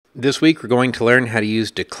This week we're going to learn how to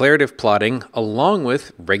use declarative plotting along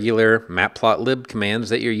with regular matplotlib commands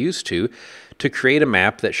that you're used to create a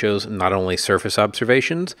map that shows not only surface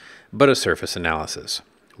observations, but a surface analysis.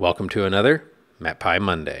 Welcome to another MetPy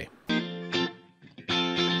Monday.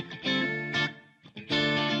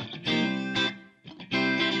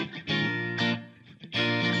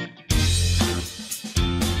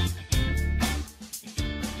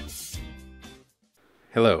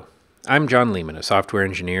 Hello. I'm John Lehman, a software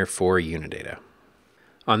engineer for Unidata.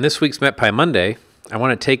 On this week's MetPy Monday, I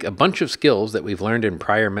want to take a bunch of skills that we've learned in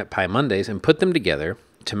prior MetPy Mondays and put them together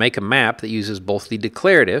to make a map that uses both the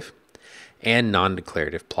declarative and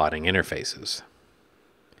non-declarative plotting interfaces.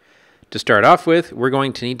 To start off with, we're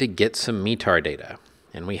going to need to get some METAR data,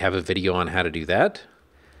 and we have a video on how to do that.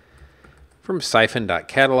 From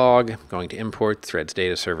siphon.catalog, I'm going to import threads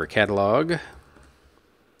data server catalog.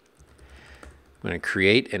 I'm going to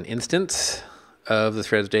create an instance of the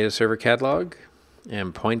threads data server catalog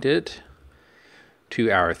and point it to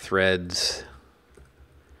our threads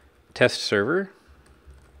test server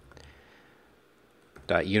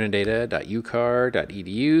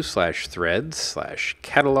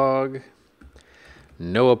 .unidata.ucar.edu/threads/catalog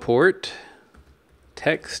NOAA port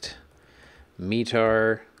text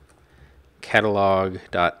METAR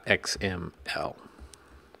catalog.xml.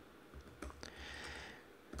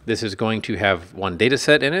 This is going to have one data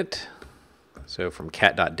set in it. So from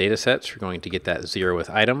cat.datasets, we're going to get that 0th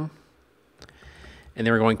item. And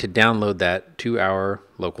then we're going to download that to our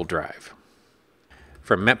local drive.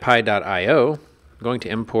 From metpy.io, I'm going to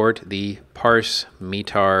import the parse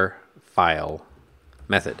METAR file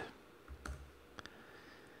method.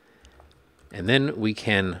 And then we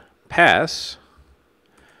can pass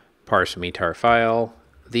parse METAR file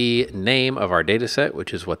the name of our data set,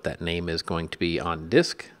 which is what that name is going to be on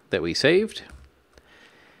disk that we saved.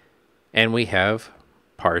 And we have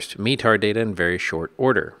parsed METAR data in very short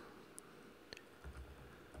order.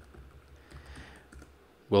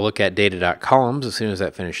 We'll look at data.columns as soon as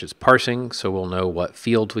that finishes parsing, so we'll know what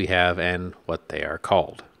fields we have and what they are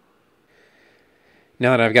called.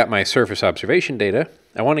 Now that I've got my surface observation data,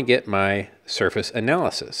 I want to get my surface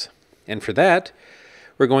analysis. And for that,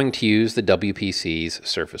 we're going to use the WPC's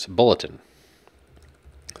surface bulletin.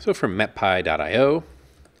 So from metpy.io,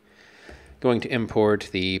 going to import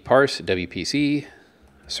the parse WPC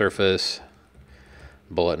surface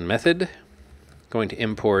bulletin method. Going to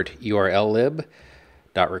import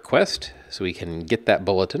urllib.request so we can get that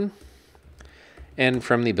bulletin. And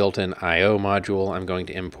from the built-in IO module, I'm going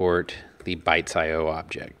to import the bytes.io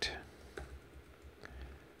object.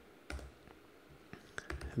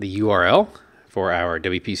 The URL for our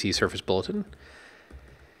WPC surface bulletin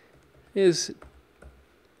is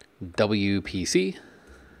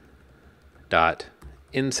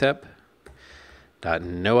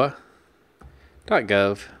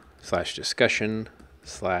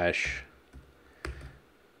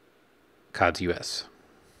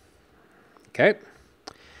Okay.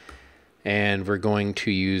 And we're going to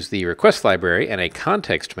use the request library and a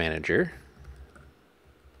context manager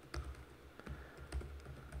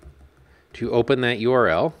to open that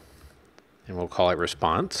URL, and we'll call it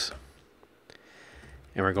response.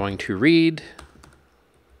 And we're going to read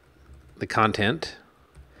the content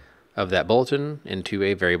of that bulletin into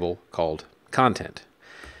a variable called content.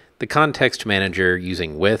 The context manager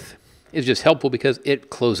using with is just helpful because it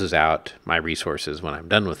closes out my resources when I'm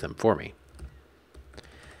done with them for me.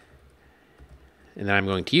 And then I'm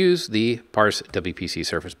going to use the parse WPC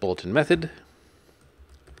surface bulletin method.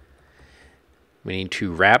 We need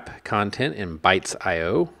to wrap content in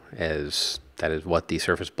bytes.io, as that is what the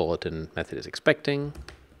surface bulletin method is expecting.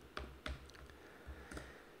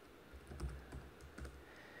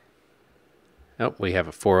 Oh, we have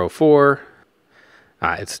a 404.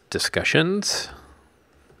 It's discussions.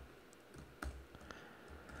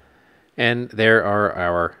 And there are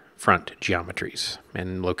our front geometries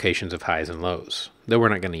and locations of highs and lows, though we're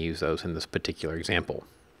not going to use those in this particular example.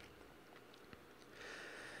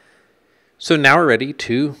 So now we're ready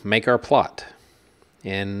to make our plot.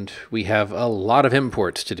 And we have a lot of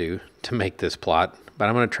imports to do to make this plot, but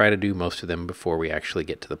I'm going to try to do most of them before we actually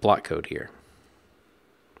get to the plot code here.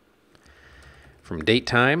 From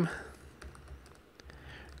datetime,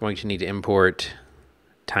 going to need to import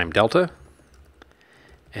time delta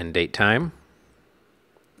and datetime.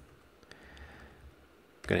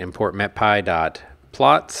 Going to import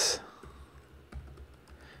metpy.plots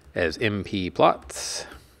as mplots.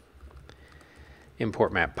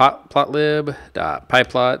 Import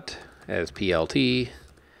matplotlib.pyplot as plt.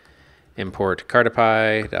 Import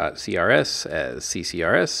cartopy.crs as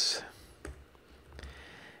ccrs.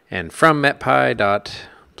 And from metpy.plot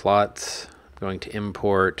plots. I'm going to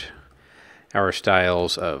import our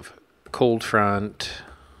styles of cold front,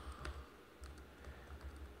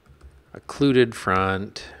 occluded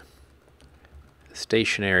front,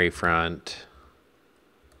 stationary front,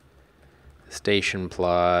 station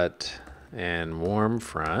plot, and warm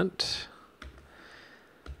front.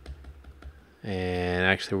 And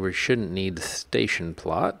actually we shouldn't need the station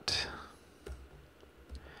plot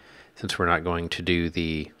since we're not going to do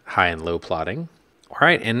the high and low plotting. All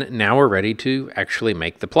right, and now we're ready to actually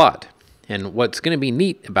make the plot. And what's going to be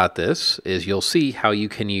neat about this is you'll see how you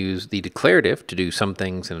can use the declarative to do some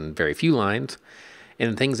things in very few lines,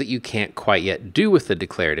 and things that you can't quite yet do with the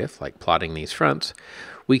declarative, like plotting these fronts,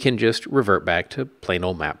 we can just revert back to plain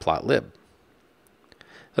old matplotlib.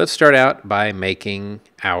 Let's start out by making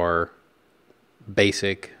our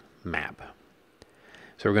basic map.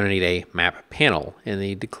 So we're going to need a map panel in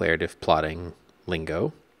the declarative plotting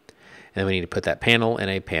lingo. And then we need to put that panel in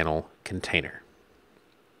a panel container.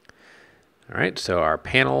 All right, so our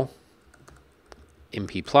panel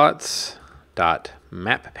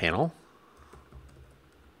mplots.mapPanel.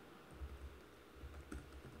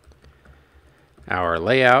 Our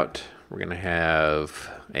layout, we're going to have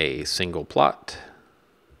a single plot.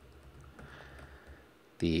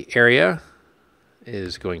 The area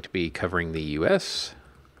is going to be covering the US.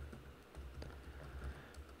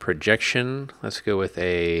 Projection, let's go with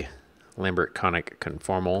a Lambert conic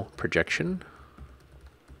conformal projection.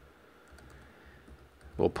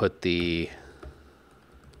 We'll put the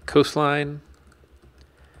coastline,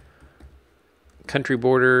 country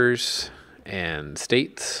borders, and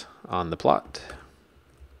states on the plot.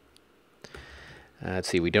 Let's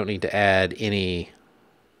see, we don't need to add any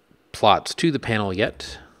plots to the panel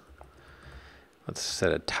yet. Let's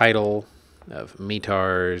set a title of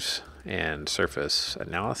METARs and surface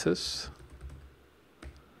analysis.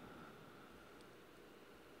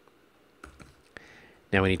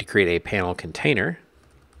 Now we need to create a panel container.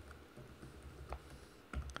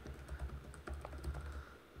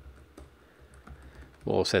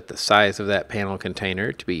 We'll set the size of that panel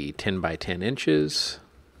container to be 10 by 10 inches.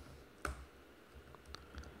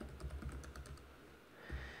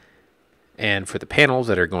 And for the panels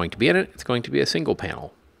that are going to be in it, it's going to be a single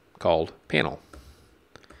panel called panel.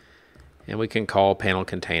 And we can call panel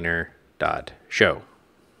container.show.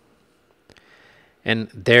 And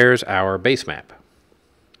there's our base map.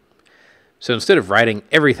 So instead of writing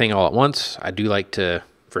everything all at once, I do like to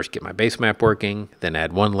first get my base map working, then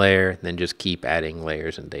add one layer, then just keep adding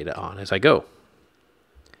layers and data on as I go.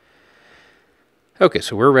 Okay,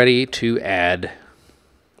 so we're ready to add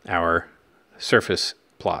our surface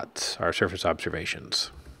plots, our surface observations.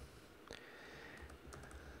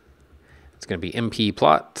 It's going to be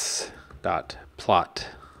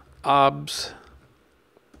mplots.plotObs.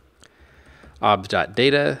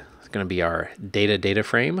 Obs.data is going to be our data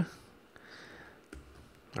frame,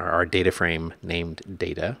 or our data frame named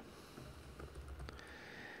data.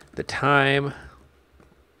 The time,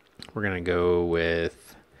 we're going to go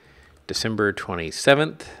with December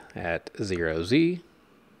 27th at 0Z.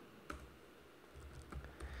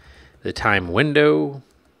 The time window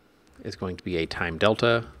is going to be a time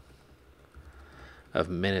delta of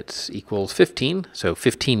minutes equals 15. So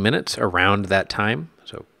 15 minutes around that time.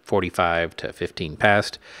 So 45 to 15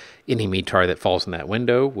 past. Any METAR that falls in that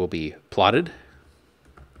window will be plotted.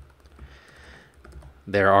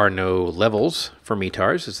 There are no levels for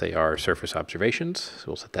METARs as they are surface observations. So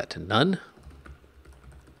we'll set that to none.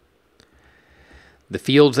 The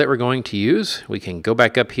fields that we're going to use, we can go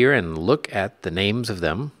back up here and look at the names of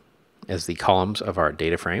them as the columns of our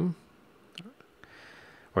data frame,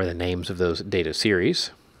 or the names of those data series.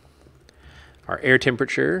 Our air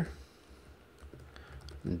temperature,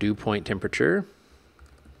 dew point temperature,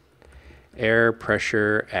 air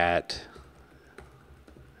pressure at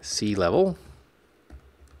sea level,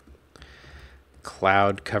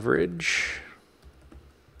 cloud coverage,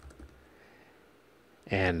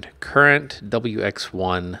 and current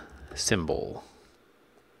WX1 symbol.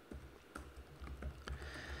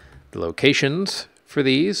 The locations for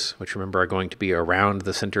these, which remember are going to be around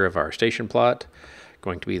the center of our station plot,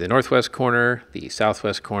 going to be the northwest corner, the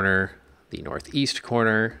southwest corner, the northeast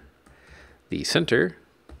corner, the center,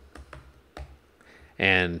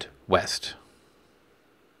 and west.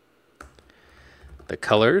 The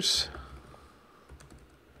colors,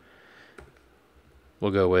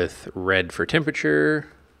 we'll go with red for temperature,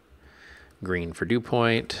 green for dew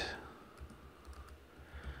point,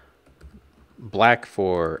 black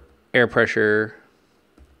for air pressure,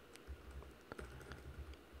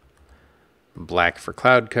 black for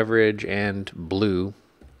cloud coverage, and blue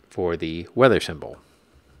for the weather symbol.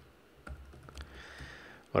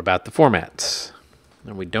 What about the formats?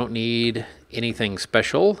 And we don't need anything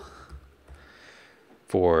special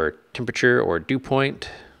for temperature or dew point.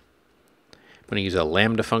 I'm going to use a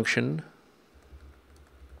lambda function.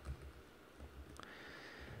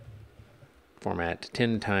 Format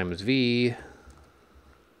 10 times v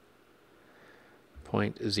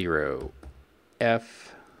 0.0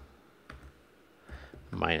 f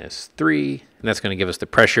minus 3. And that's going to give us the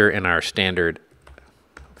pressure in our standard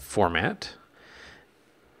format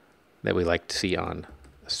that we like to see on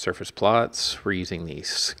surface plots. We're using the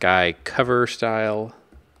sky cover style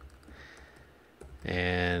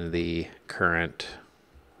and the current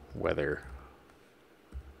weather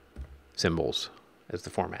symbols as the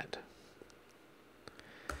format.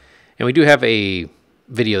 And we do have a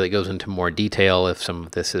video that goes into more detail if some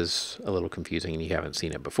of this is a little confusing and you haven't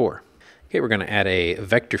seen it before. Okay, we're going to add a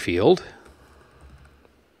vector field,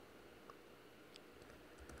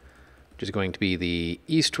 which is going to be the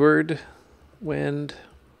eastward wind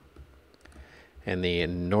and the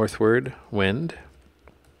northward wind.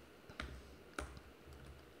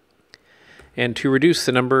 And to reduce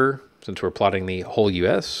the number, since we're plotting the whole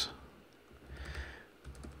US,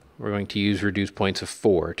 we're going to use reduce points of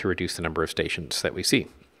 4 to reduce the number of stations that we see.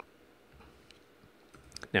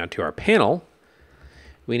 Now to our panel,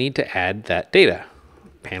 we need to add that data.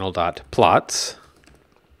 Panel.plots.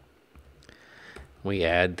 We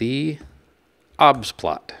add the obs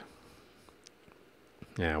plot.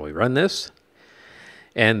 Now we run this,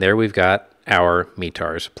 and there we've got our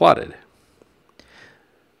METARs plotted.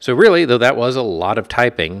 So really, though that was a lot of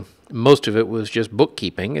typing, most of it was just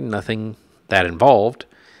bookkeeping and nothing that involved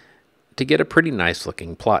to get a pretty nice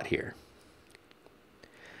looking plot here.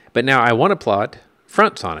 But now I want to plot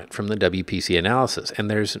fronts on it from the WPC analysis, and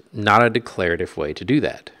there's not a declarative way to do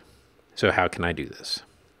that. So how can I do this?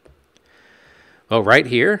 Well, right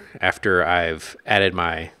here, after I've added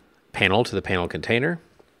my panel to the panel container,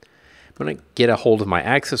 I'm going to get a hold of my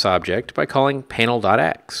axis object by calling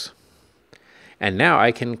panel.ax. And now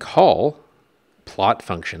I can call plot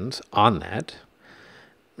functions on that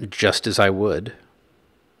just as I would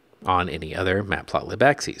on any other matplotlib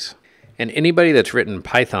axes. And anybody that's written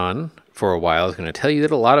Python for a while is going to tell you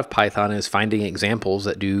that a lot of Python is finding examples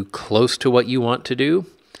that do close to what you want to do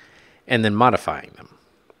and then modifying them.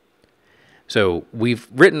 So we've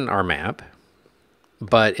written our map,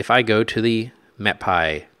 but if I go to the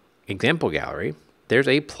MetPy example gallery, there's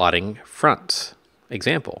a plotting fronts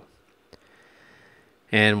example.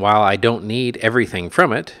 And while I don't need everything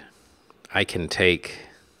from it, I can take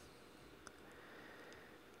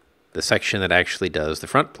the section that actually does the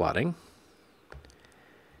front plotting,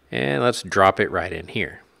 and let's drop it right in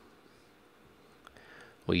here.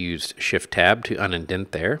 We'll use Shift-Tab to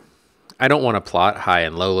unindent there. I don't want to plot high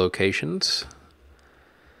and low locations,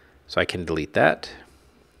 so I can delete that.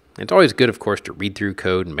 It's always good, of course, to read through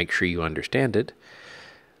code and make sure you understand it,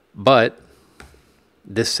 but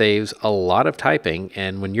this saves a lot of typing,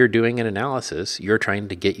 and when you're doing an analysis, you're trying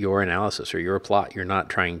to get your analysis or your plot. You're not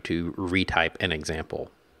trying to retype an example.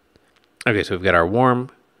 Okay, so we've got our warm,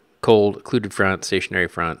 cold, occluded front, stationary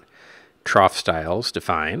front, trough styles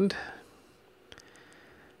defined.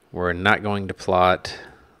 We're not going to plot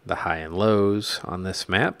the high and lows on this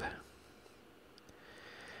map.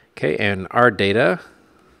 Okay, and our data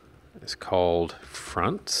is called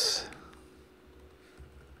fronts.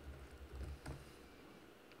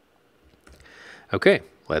 Okay,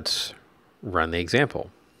 let's run the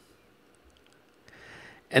example.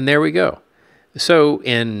 And there we go. So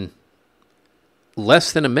in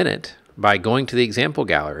less than a minute, by going to the example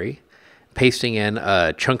gallery, pasting in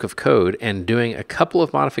a chunk of code, and doing a couple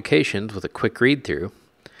of modifications with a quick read through,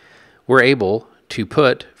 we're able to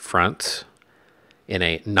put fronts in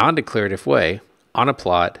a non-declarative way on a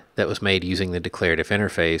plot that was made using the declarative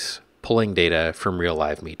interface, pulling data from real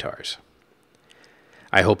live METARs.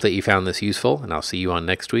 I hope that you found this useful, and I'll see you on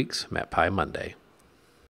next week's MetPy Monday.